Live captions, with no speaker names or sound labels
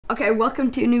Okay, welcome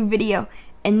to a new video,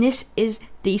 and this is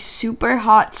the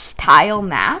Superhot style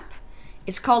map.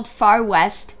 It's called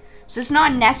Farwest, so it's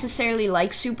not necessarily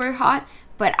like Superhot,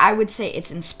 but I would say it's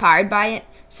inspired by it.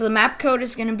 So the map code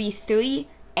is going to be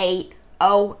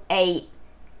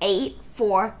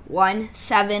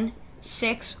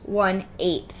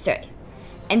 380884176183.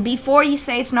 And before you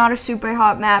say it's not a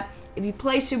Superhot map, if you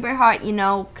play Superhot, you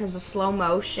know, because of slow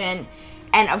motion.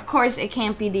 And of course, it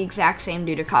can't be the exact same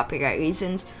due to copyright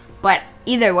reasons. But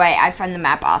either way, I find the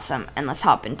map awesome, and let's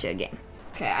hop into a game.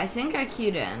 Okay, I think I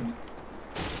queued in.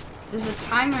 There's a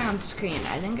timer on screen.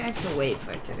 I think I have to wait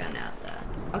for it to run out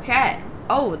though. Okay.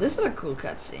 Oh, this is a cool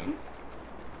cutscene.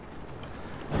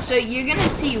 So you're gonna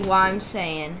see why I'm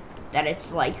saying that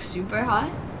it's like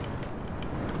Superhot.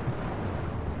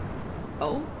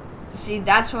 Oh, see,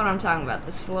 that's what I'm talking about,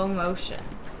 the slow motion.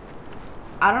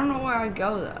 I don't know where I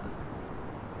go though.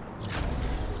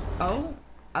 Oh,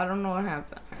 I don't know what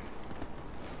happened.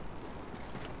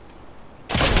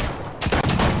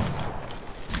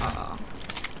 Uh-oh.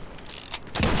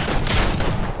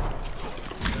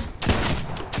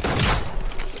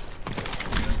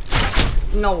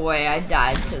 No way, I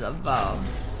died to the bow.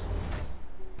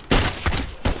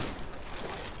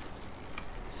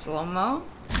 Slow-mo?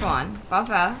 Come on,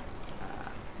 fall out.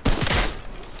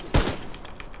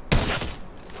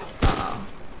 Uh-oh.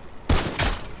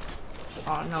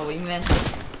 Oh no, we missed.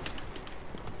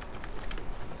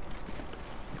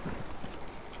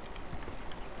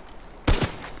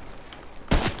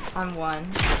 I'm one.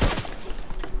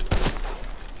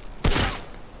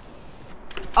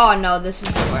 Oh no, this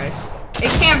is the worst. It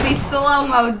can't be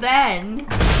slow-mo then.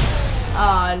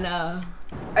 Oh no.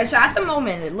 Alright, so at the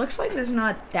moment, it looks like there's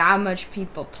not that much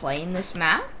people playing this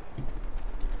map.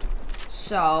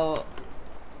 So,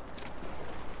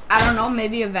 I don't know,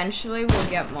 maybe eventually we'll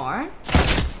get more.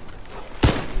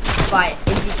 But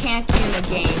if you can't queue in a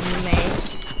game, you may...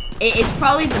 It's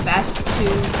probably the best to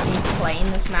be playing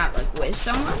this map like with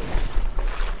someone.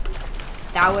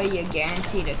 That way you're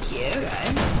guaranteed a queue,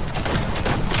 right?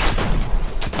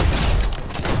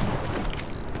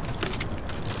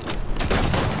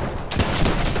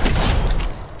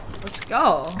 Let's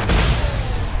go.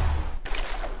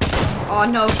 Oh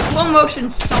no, slow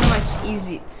motion's so much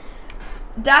easy.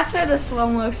 That's where the slow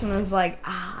motion is like,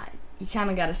 you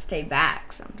kind of gotta stay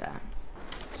back sometimes.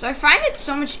 So I find it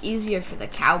so much easier for the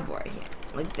cowboy here.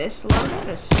 Like this loadout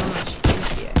is so much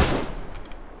easier.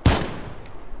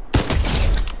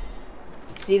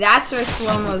 See, that's where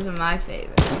slow-mo's in my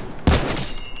favor.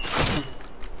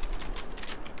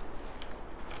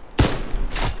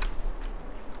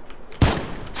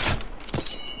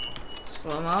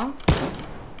 Slow-mo.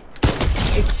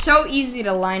 It's so easy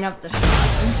to line up the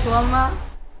shots in slow-mo.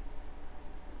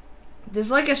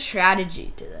 There's like a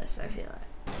strategy to this, I feel like.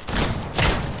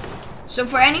 So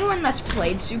for anyone that's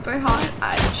played Superhot,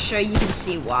 I'm sure you can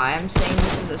see why I'm saying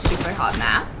this is a Superhot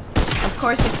map. Of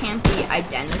course, it can't be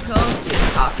identical due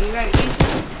to copyright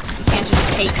reasons. You can't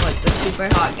just take like the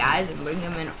Superhot guys and bring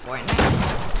them into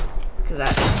Fortnite. Cause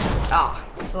that's,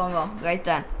 slow-mo, right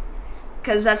then.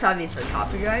 Cause that's obviously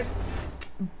copyright.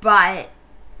 But,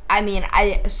 I mean,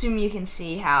 I assume you can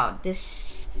see how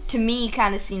this, to me,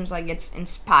 kind of seems like it's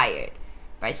inspired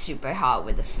by Superhot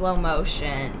with the slow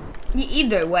motion.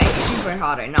 Either way,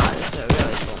 Superhot or not, this is a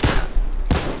really